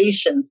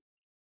organizations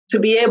to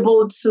be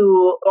able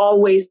to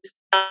always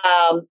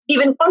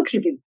even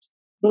contribute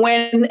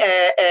when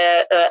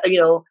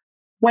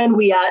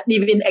we are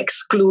even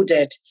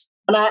excluded.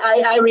 And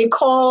I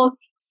recall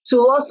to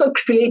also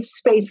create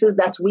spaces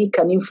that we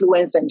can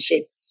influence and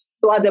shape.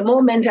 So at the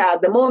moment,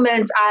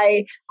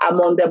 I am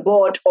on the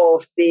board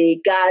of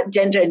the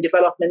Gender and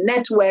Development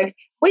Network,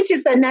 which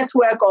is a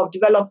network of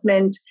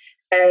development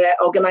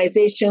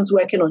organizations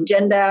working on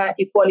gender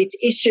equality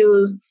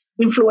issues,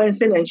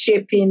 influencing and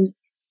shaping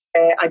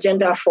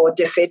agenda for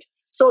DFID.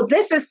 So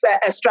this is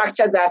a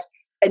structure that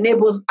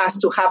enables us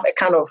to have a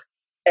kind of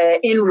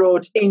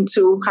inroad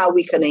into how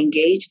we can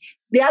engage.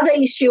 The other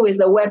issue is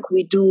the work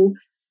we do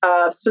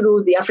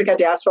through the Africa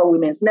Diaspora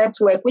Women's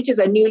Network, which is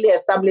a newly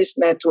established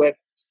network,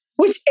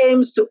 which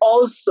aims to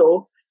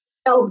also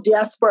help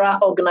diaspora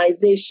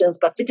organizations,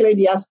 particularly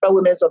diaspora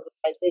women's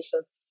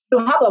organizations, to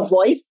have a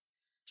voice,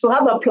 to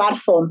have a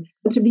platform,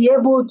 and to be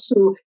able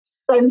to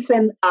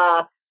strengthen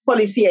our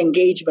policy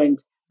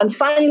engagement. And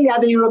finally,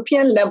 at the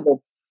European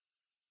level,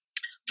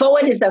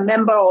 Forward is a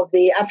member of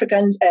the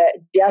African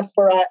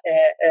Diaspora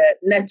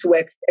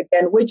Network,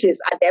 again, which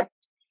is ADEPT.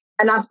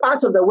 And as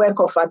part of the work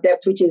of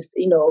ADEPT, which is,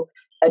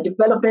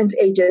 development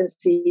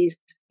agencies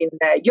in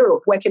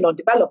Europe working on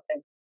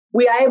development,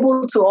 we are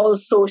able to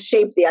also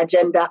shape the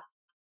agenda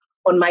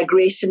on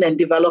migration and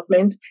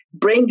development,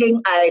 bringing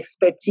our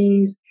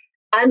expertise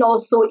and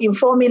also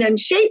informing and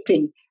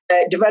shaping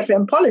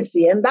development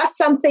policy. And that's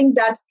something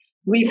that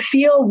we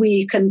feel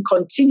we can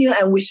continue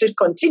and we should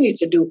continue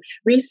to do.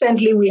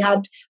 Recently, we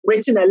had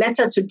written a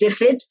letter to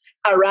DFID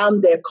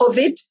around the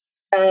COVID,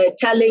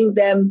 telling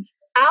them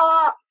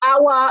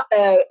our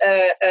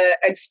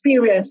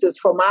experiences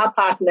from our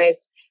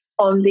partners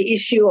on the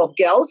issue of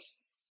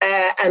girls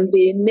and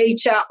the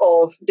nature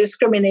of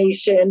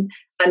discrimination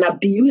and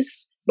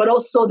abuse, but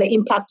also the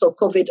impact of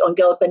COVID on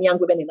girls and young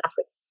women in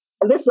Africa.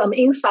 And this is some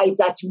insight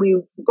that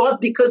we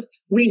got because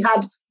we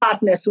had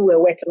partners who were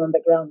working on the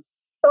ground.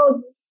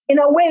 So in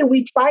a way,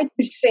 we tried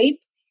to shape,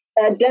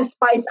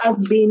 despite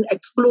us being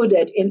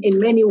excluded in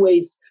many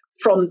ways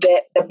from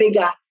the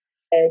bigger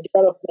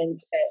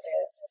development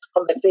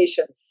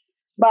conversations.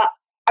 But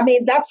I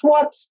mean, that's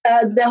what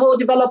the whole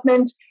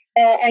development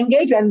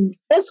engagement,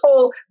 this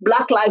whole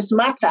Black Lives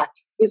Matter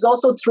is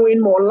also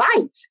throwing more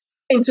light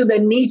into the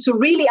need to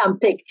really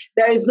unpick.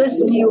 There is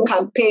this new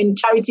campaign,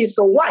 Charity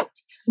So White,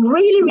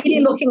 really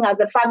looking at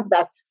the fact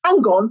that, hang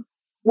on,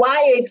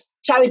 why is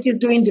charities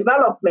doing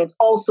development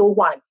also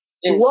white?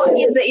 Yes. What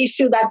is the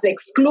issue that's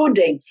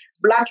excluding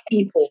Black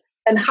people?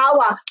 And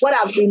what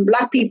have been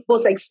Black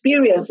people's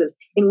experiences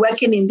in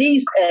working in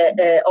these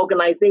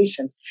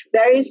organizations?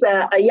 There is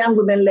a young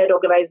women-led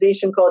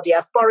organization called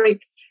Diasporic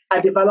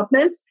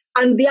Development,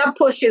 and their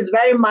push is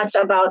very much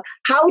about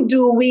how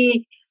do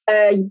we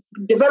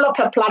develop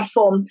a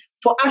platform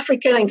for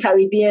African and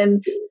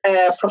Caribbean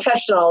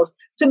professionals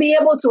to be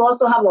able to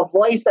also have a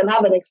voice and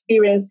have an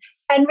experience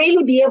and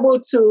really be able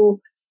to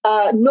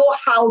know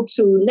how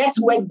to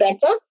network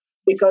better,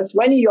 because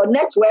when your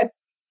network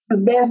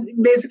is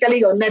basically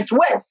your net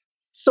worth.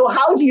 So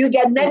how do you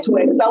get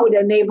networks that would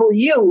enable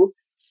you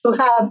to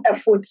have a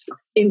foot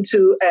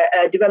into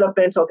a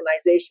development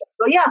organization?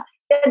 So yeah,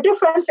 there are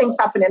different things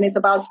happening. It's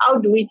about how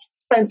do we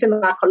strengthen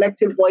our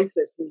collective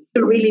voices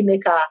to really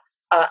make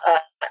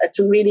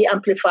to really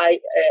amplify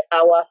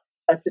our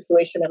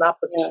situation and our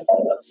position.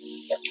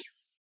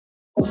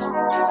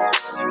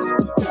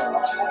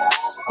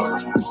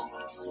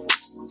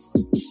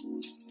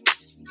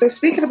 So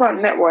speaking about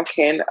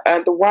networking,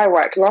 the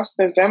YWAC, last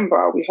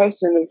November, we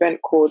hosted an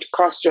event called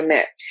Cast Your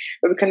Net,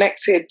 where we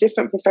connected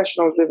different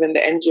professionals within the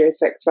NGO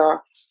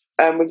sector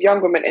with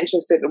young women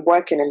interested in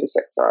working in the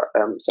sector.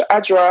 So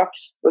Adra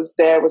was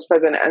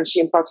present, and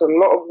she imparted a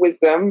lot of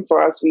wisdom for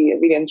us. We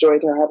really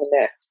enjoyed her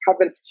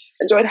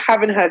enjoyed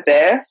having her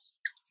there,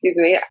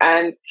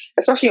 and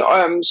especially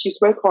she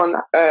spoke on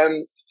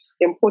the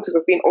importance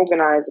of being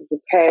organized and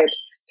prepared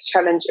to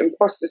challenge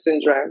imposter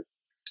syndrome.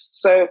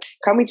 So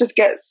can we just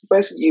get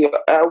both of you,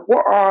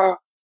 what are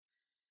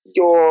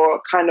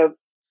your kind of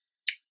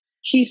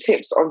key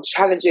tips on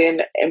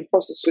challenging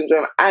imposter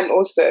syndrome? And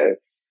also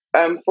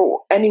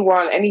for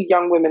any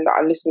young women that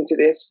are listening to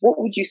this, what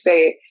would you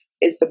say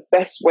is the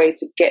best way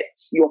to get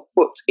your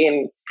foot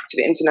in to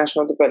the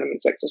international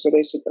development sector? So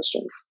those two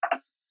questions.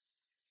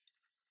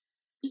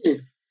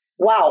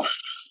 Wow.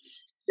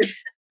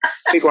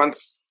 Big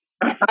ones.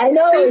 I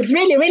know, it's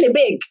really, really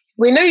big.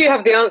 We know you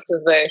have the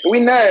answers, though.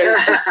 We know.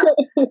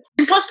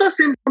 Imposter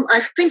syndrome,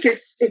 I think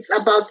it's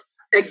about,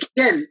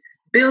 again,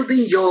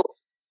 building your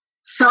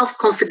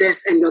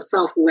self-confidence and your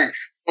self-worth.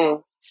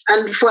 Mm.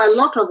 And for a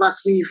lot of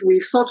us,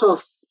 we've sort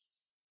of,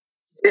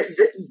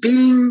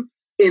 being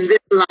in this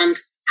land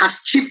has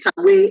chipped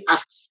away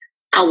at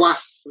our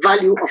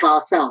value of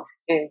ourselves.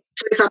 Mm.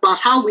 So it's about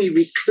how we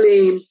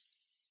reclaim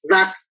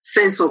that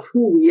sense of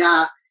who we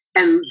are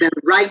and the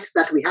right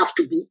that we have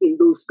to be in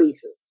those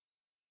spaces.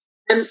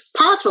 And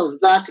part of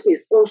that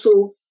is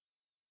also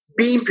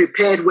being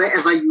prepared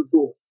wherever you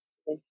go.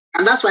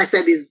 And that's why I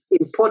said it's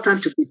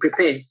important to be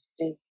prepared.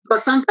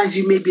 Because sometimes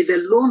you may be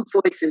the lone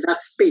voice in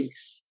that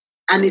space.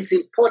 And it's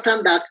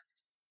important that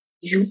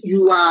you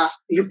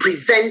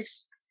present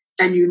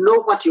and you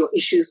know what your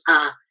issues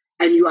are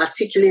and you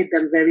articulate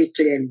them very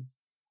clearly.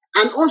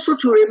 And also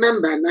to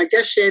remember, and I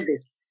just share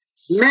this,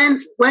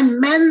 when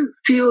men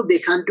feel they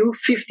can do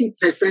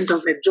 50%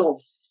 of a job,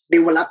 they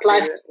will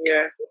apply for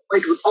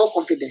it with all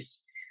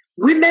confidence.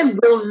 Women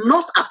will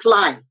not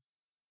apply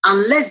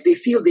unless they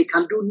feel they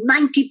can do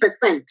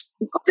 90%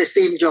 of the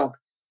same job.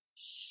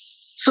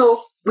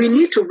 So we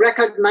need to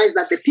recognize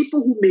that the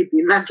people who may be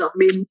in that job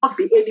may not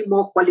be any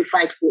more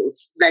qualified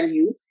than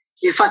you.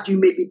 In fact, you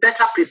may be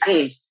better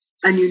prepared,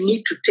 and you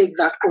need to take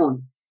that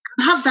on.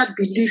 Have that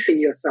belief in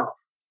yourself.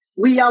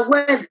 We are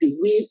worthy.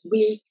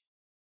 We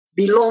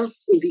belong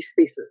in these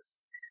spaces.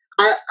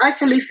 I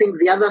actually think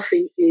the other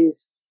thing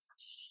is,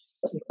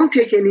 don't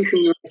take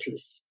anything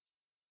lightly.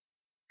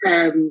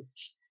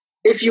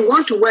 If you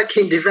want to work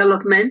in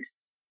development,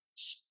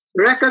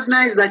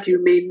 recognize that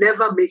you may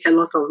never make a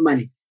lot of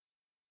money.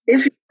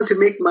 If you want to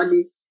make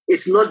money,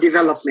 it's not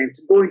development.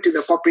 Go into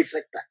the corporate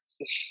sector.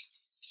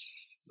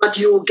 But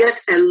you will get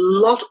a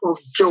lot of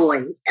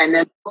joy and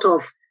a lot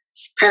of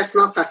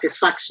personal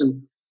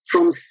satisfaction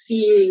from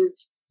seeing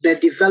the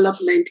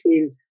development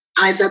in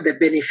either the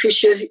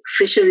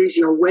beneficiaries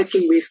you're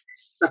working with,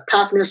 the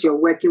partners you're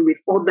working with,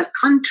 or the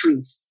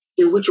countries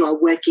in which you are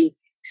working,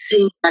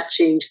 seeing that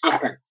change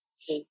happen.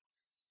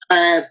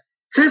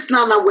 Since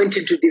Nana went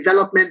into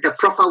development the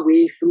proper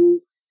way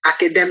through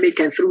academic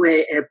and through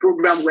a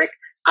program work,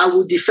 I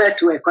will defer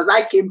to her because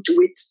I came to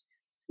it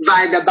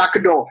via the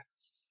back door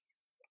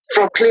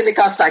from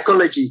clinical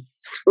psychology.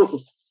 So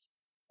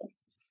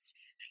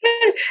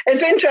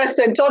it's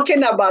interesting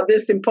talking about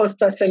this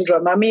imposter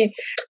syndrome. I mean,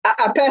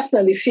 I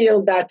personally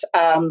feel that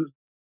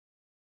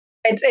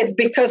it's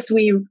because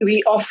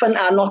we often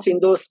are not in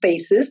those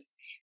spaces.